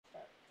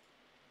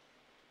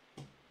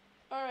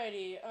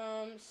Alrighty,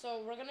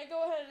 so we're gonna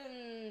go ahead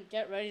and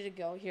get ready to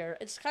go here.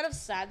 It's kind of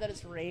sad that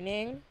it's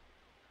raining.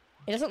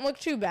 It doesn't look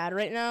too bad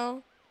right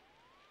now.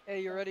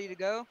 Hey, you ready to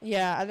go?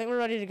 Yeah, I think we're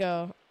ready to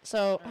go.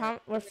 So,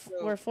 Alright, we're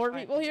four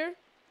find people here?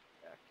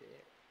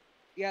 okay.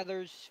 Yeah,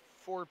 there's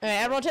 4 people.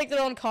 Alright, everyone take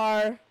their own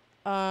car.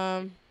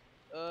 Got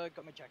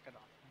my jacket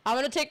on. I'm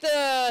gonna take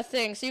the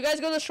thing. So you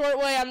guys go the short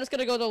way, I'm just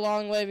gonna go the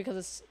long way because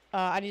it's,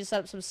 I need to set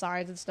up some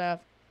signs and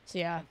stuff. So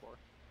yeah. 10-4.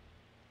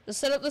 Just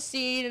set up the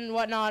scene and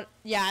whatnot.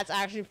 Yeah, it's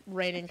actually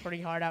raining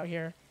pretty hard out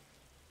here.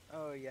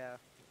 Oh, yeah.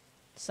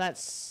 So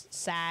that's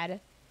sad.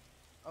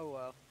 Oh,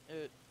 well.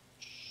 It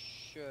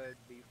should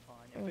be fine.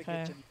 If it Okay.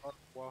 gets in dark,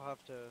 we'll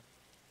have to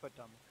put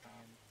down the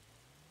fan.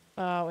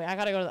 Oh, wait, I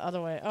gotta go the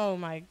other way. Oh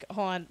my,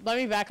 hold on. Let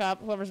me back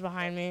up. Whoever's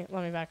behind me,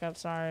 let me back up,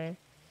 sorry.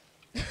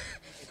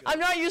 I'm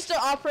not used to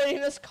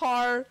operating this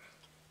car.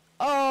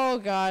 Oh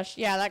gosh,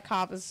 yeah, that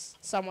cop is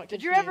somewhat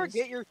confused. Did you ever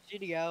get your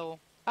CDL?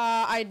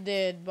 I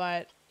did,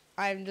 but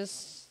I'm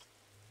just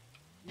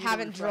Need a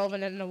haven't refresh.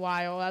 driven it in a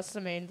while. That's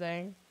the main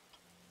thing.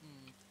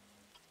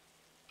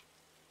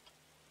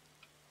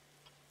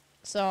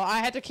 So I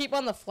had to keep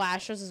on the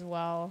flashers as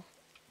well.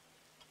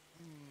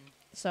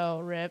 So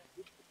rip.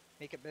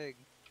 Make it big.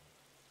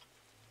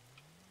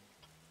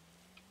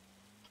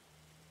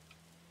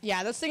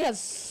 Yeah, this thing has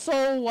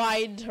so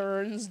wide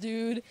turns,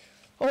 dude.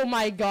 Oh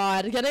my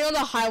god. Getting on the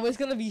highway is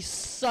gonna be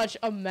such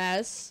a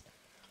mess.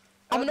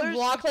 I'm gonna There's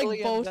block like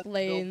civilians both at the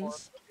lanes. billboard.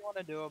 What do you want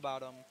to do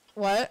about them?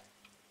 What?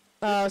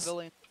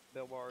 Civilians at the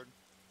billboard.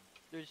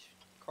 There's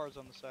cars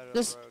on the side of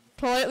Just the road.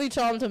 politely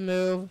tell them to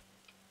move.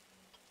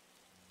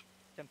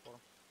 10-4.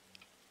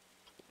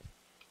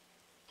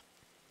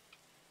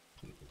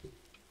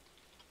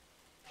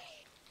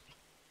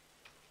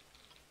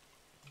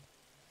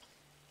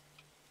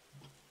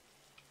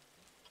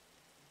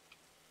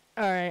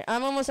 Alright,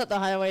 I'm almost at the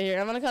highway here.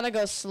 I'm gonna kind of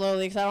go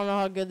slowly because I don't know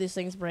how good these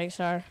things' brakes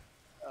are.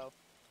 Oh.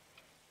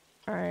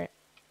 Alright.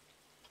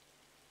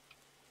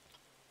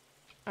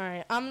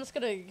 Alright, I'm just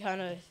gonna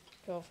kind of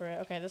go for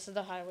it. Okay, this is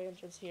the highway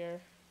entrance here.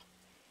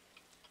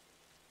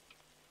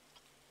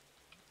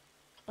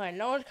 Alright,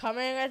 no one's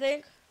coming, I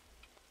think.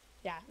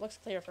 Yeah, looks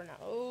clear for now.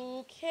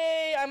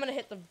 Okay, I'm gonna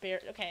hit the bear.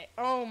 Okay,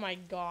 oh my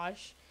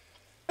gosh.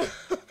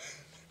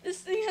 This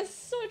thing has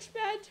such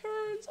bad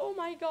turns. Oh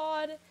my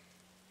god.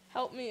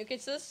 Help me. Okay,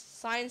 so this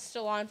sign's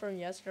still on from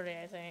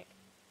yesterday, I think.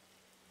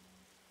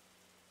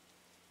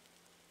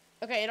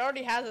 Okay, it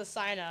already has a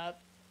sign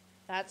up.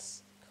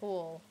 That's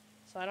cool.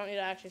 So I don't need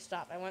to actually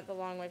stop. I went the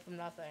long way from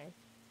nothing.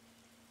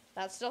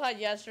 That still had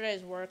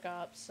yesterday's work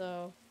up,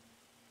 so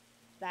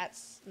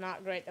that's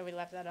not great that we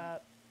left that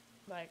up,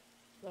 like,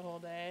 the whole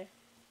day,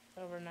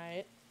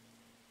 overnight.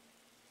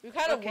 We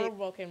kind of were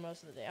working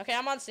most of the day. Okay,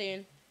 I'm on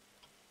scene.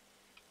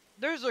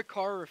 There's a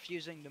car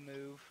refusing to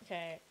move.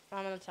 Okay,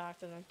 I'm gonna talk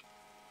to them.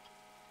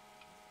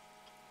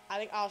 I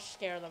think I'll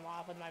scare them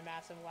off with my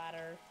massive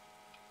ladder.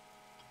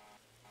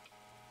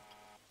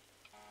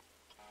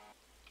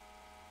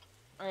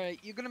 Alright,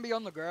 you gonna be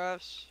on the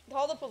grass?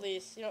 Call the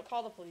police. You know,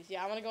 call the police.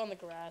 Yeah, I'm gonna go on the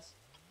grass.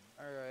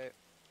 Alright.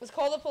 Let's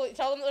call the police.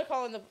 Tell them they're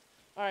calling the...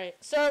 Alright,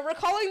 sir, we're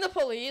calling the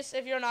police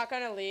if you're not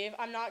gonna leave.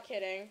 I'm not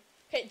kidding.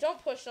 Okay,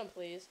 don't push them,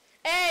 please.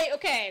 Hey,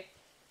 okay.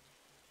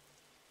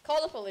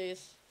 Call the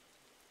police.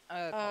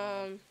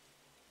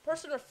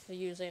 Person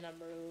refusing to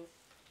move.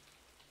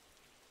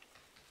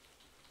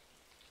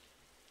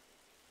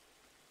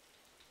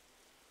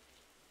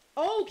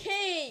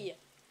 Okay!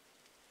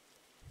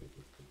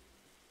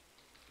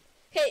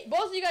 Okay,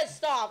 both of you guys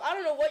stop. I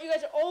don't know what you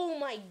guys are... Oh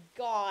my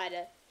god.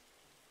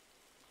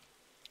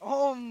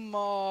 Oh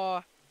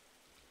my.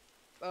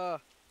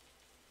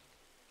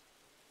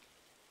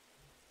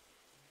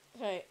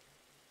 Okay.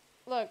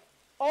 Look.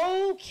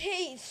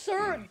 Okay,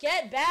 sir,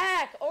 get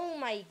back. Oh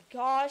my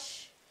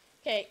gosh.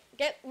 Okay,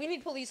 we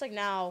need police like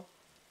now.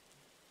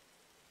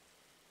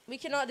 We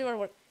cannot do our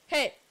work.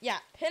 Hey, yeah,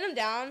 pin him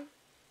down.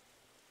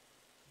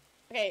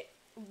 Okay,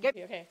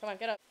 okay, come on,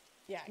 get up.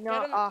 Yeah, No,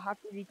 get him. I'll have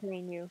to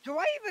detain you. Do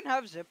I even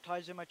have zip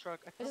ties in my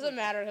truck? It doesn't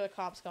matter who the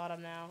cops got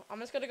him now. I'm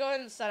just gonna go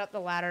ahead and set up the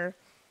ladder.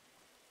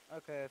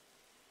 Okay.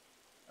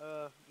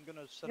 I'm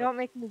gonna set Don't up.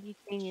 make me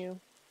detain you.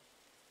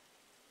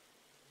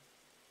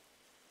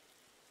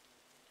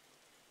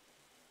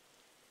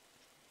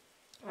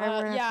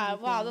 Yeah,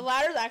 wow, the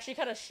ladder's actually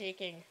kind of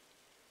shaking.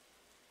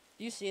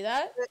 Do you see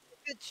that? If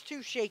it's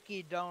too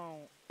shaky,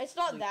 don't. It's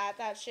not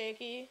that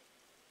shaky.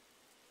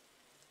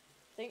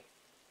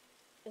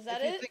 Is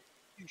that if it? You think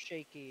it's too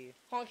shaky.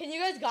 Hold on, can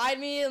you guys guide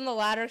me in the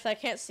ladder? Because I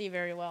can't see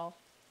very well.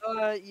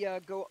 Yeah,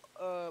 go,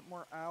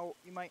 more out.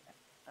 You might,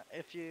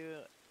 if you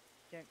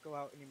can't go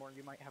out anymore,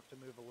 you might have to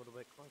move a little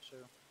bit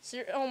closer.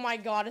 Oh my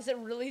god, is it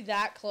really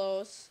that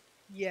close?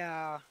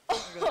 Yeah. I'm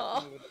gonna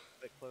have to move it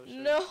a bit closer.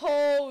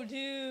 No,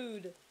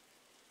 dude.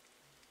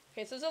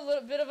 Okay, so there's a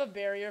little bit of a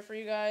barrier for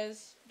you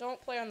guys.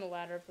 Don't play on the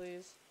ladder,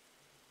 please.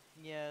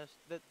 Yes,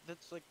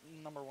 that's like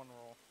 #1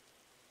 rule.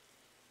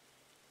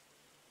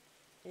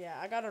 Yeah,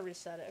 I gotta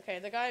reset it. Okay,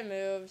 the guy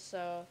moved,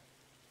 so...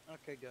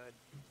 Okay, good.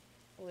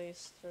 At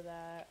least for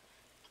that.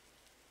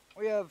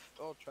 We have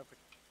all traffic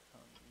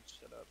cones.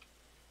 set up.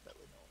 That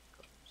way no one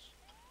comes.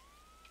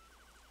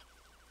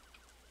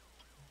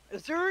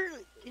 Is there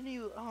any?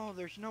 Oh,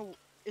 there's no.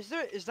 Is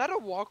that a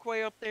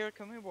walkway up there?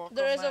 Can we walk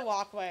There on is a that?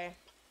 walkway.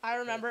 I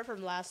remember it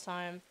from last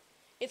time.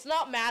 It's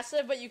not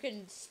massive, but you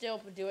can still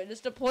do it.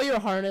 Just deploy your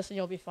harness and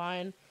you'll be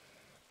fine.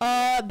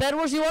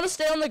 Bedwars, you want to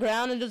stay on the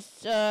ground and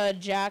just,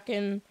 jack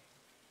and...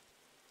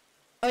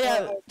 Oh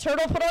yeah,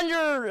 Turtle, put on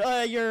your,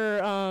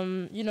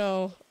 you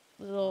know,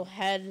 little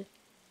head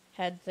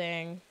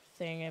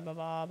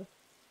thing-a-bob.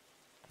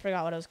 I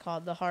forgot what it was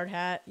called. The hard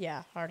hat?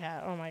 Yeah, hard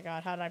hat. Oh my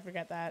god, how did I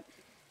forget that?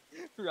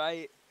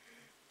 Right.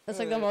 That's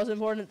like the most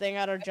important thing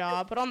at our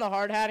job. Put on the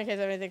hard hat in case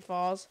anything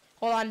falls.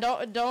 Hold on,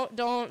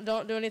 don't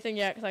do anything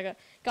yet, cause I got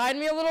guide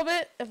me a little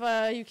bit if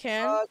you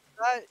can.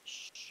 That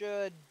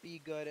should be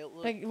good. It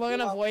looks. Like we're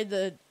gonna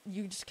avoid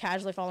you just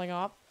casually falling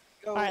off.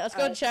 Go All right, let's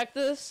go check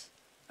this.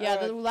 Yeah,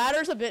 the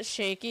ladder's a bit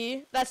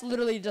shaky. That's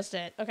literally just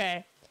it.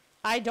 Okay,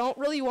 I don't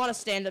really want to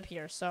stand up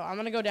here, so I'm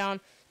gonna go down.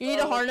 You need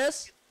a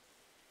harness.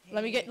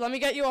 Let me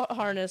get you a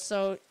harness.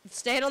 So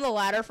stand on the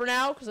ladder for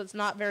now, cause it's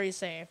not very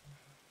safe.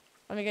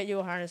 Let me get you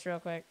a harness real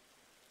quick.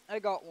 I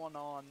got one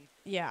on.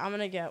 Yeah, I'm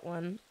gonna get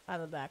one out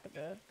of the back of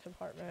the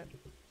compartment.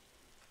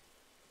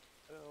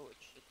 Oh, it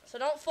should. So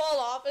don't fall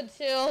off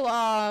until,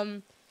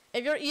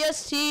 if you're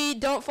EST,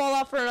 don't fall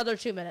off for another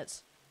 2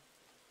 minutes.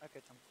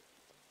 Okay, Tom.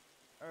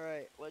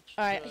 Alright, let's.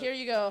 Alright, here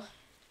you go.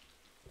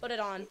 Put it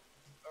on.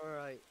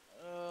 Alright,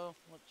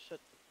 let's set.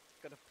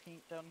 Got a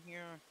paint down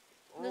here.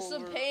 There's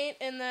some paint,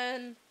 and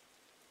then,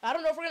 I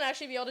don't know if we're gonna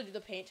actually be able to do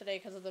the paint today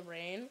because of the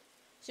rain.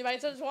 So you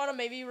might just want to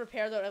maybe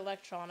repair the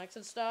electronics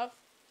and stuff.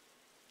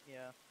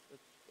 Yeah,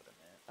 that's what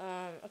I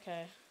meant.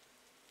 Okay.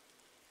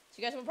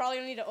 So you guys will probably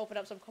need to open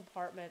up some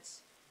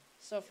compartments.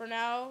 So for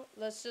now,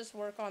 let's just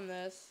work on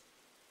this.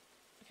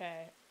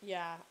 Okay,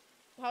 yeah.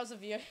 How's the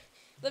view?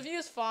 The view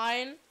is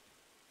fine.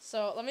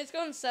 So let me just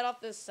go and set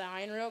up this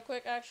sign real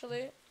quick,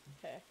 actually.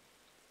 Okay.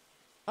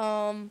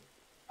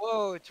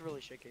 Whoa, it's really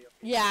shaky.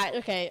 Yeah,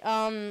 okay.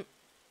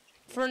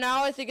 For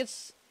now, I think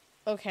it's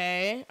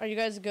okay. Are you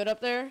guys good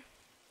up there?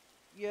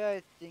 Yeah,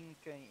 I think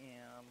I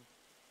am.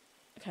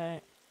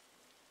 Okay.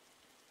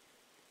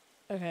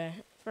 Okay.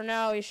 For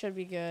now, we should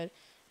be good.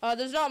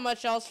 There's not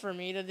much else for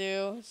me to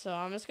do, so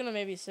I'm just gonna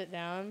maybe sit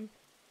down.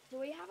 Do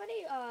we have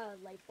any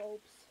light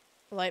bulbs?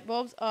 Light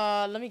bulbs?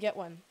 Let me get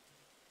one.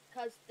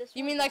 Cause this.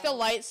 You mean like the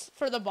lights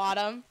for the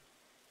bottom?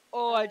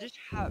 Oh, I just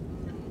have.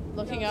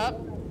 Looking up?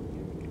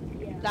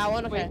 Yeah. That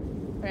one? Okay.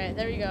 Alright,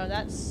 there you go.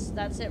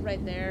 That's it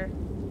right there.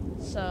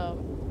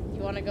 So, you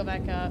wanna go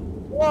back up?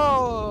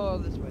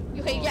 Whoa, this way.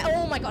 Okay, yeah,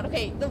 oh my god,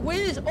 okay. The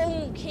wind is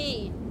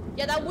okay.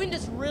 Yeah, that wind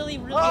is really,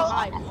 really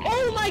high.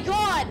 Oh my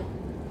god!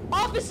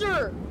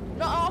 Officer!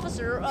 Not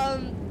officer,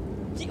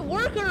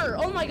 worker!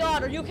 Oh my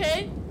god, are you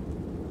okay?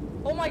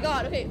 Oh my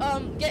god, okay,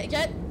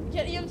 get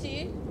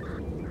EMT.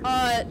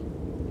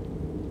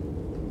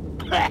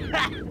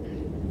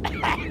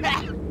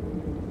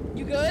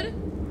 You good?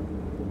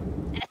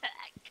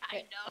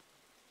 Kind of.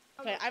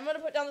 Okay, I'm gonna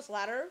put down this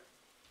ladder.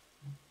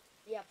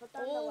 Yeah, put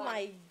that. Oh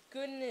my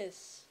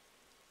goodness.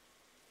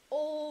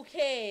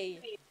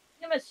 Okay.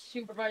 My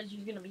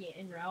supervisor's gonna be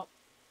en route.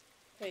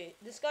 Okay,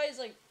 this guy is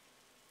like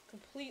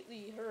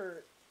completely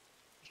hurt.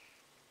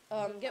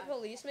 Get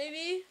police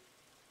maybe?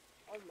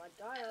 Oh my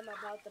god, I'm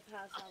about to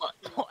pass out.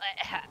 What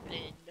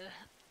happened?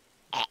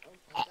 Oh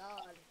my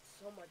god,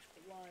 so much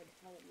blood.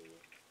 Help me.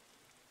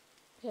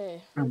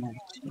 Okay.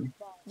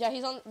 Boss. Yeah,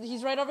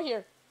 he's right over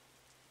here.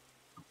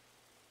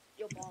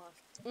 Yo, boss.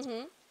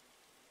 Mm-hmm.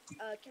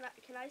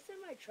 Can I send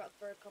my truck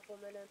for a couple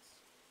minutes?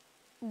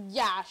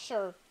 Yeah,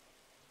 sure.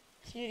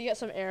 If you need to get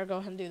some air, go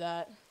ahead and do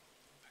that.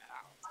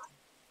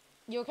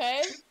 You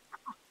okay?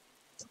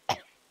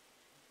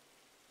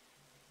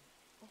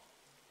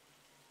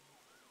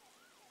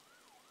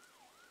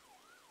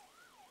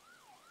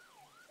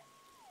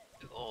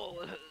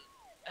 Oh,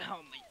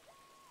 ow,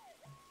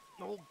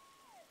 my old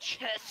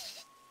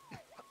chest.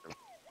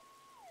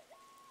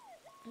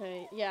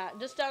 Okay, yeah,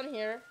 just down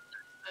here.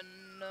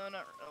 No,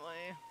 not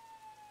really.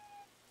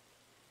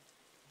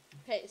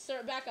 Okay,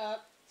 sir, back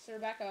up. Sir,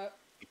 back up.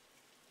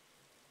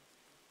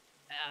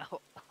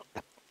 Ow.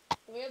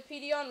 We have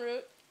PD en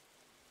route.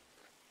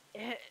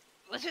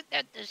 Wasn't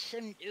that the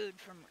same dude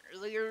from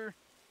earlier?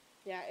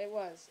 Yeah, it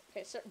was.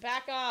 Okay, sir,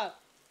 back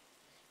up.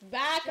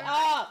 Back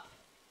up!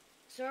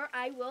 Sir,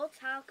 I will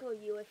tackle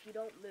you if you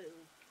don't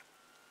move.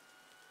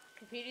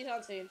 PD's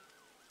on scene.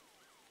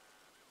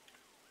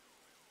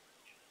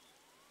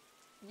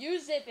 You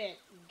zip it.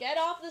 Get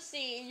off the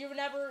scene. You were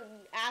never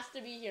asked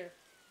to be here.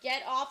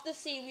 Get off the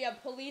scene. We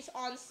have police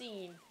on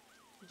scene.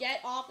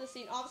 Get off the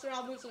scene. Officer,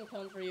 I'll move some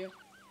cone for you.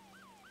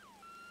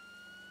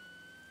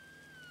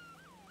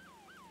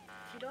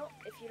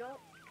 If you don't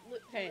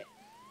look. Okay.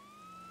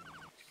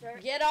 Sir.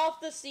 Get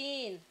off the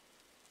scene.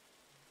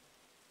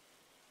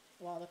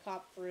 Wow, the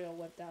cop for real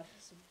whipped out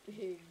his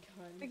big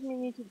I gun. think we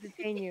need to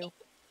detain you.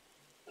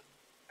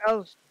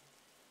 Oh.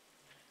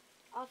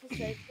 Officer,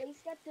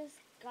 please get this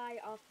guy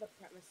off the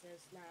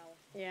premises now.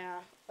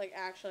 Yeah, like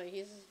actually,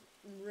 he's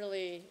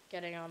really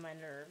getting on my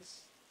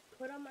nerves.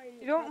 put on my.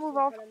 You don't move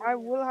off, I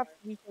will have to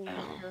detain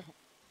you,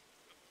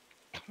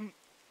 sir.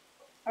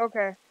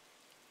 Okay.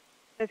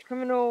 That's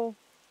criminal.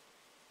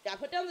 Yeah,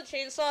 put down the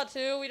chainsaw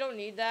too. We don't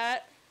need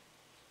that.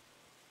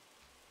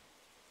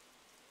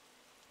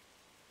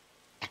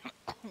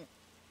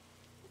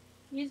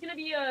 He's gonna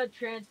be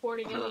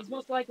transporting him. He's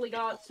most likely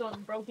got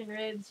some broken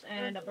ribs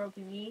and a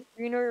broken knee.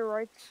 You know your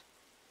rights.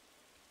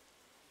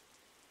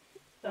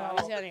 Oh,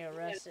 he's getting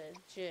arrested.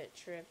 Shit,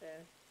 tripping.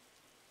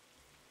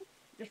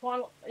 Just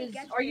want. It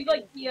gets Are you me.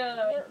 like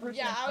the person?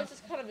 Yeah, I was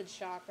just kind of in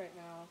shock right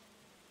now.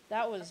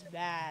 That was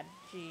bad.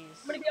 Jeez.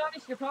 I'm gonna be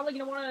honest. You're probably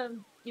gonna want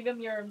to give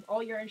him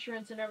all your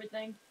insurance and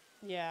everything.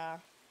 Yeah.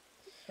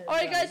 'Cause,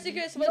 Alright, guys, thank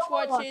you guys so much for don't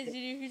want watching.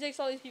 You thanks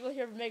all these people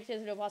here for making today's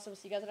video possible.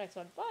 See you guys in the next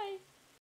one. Bye.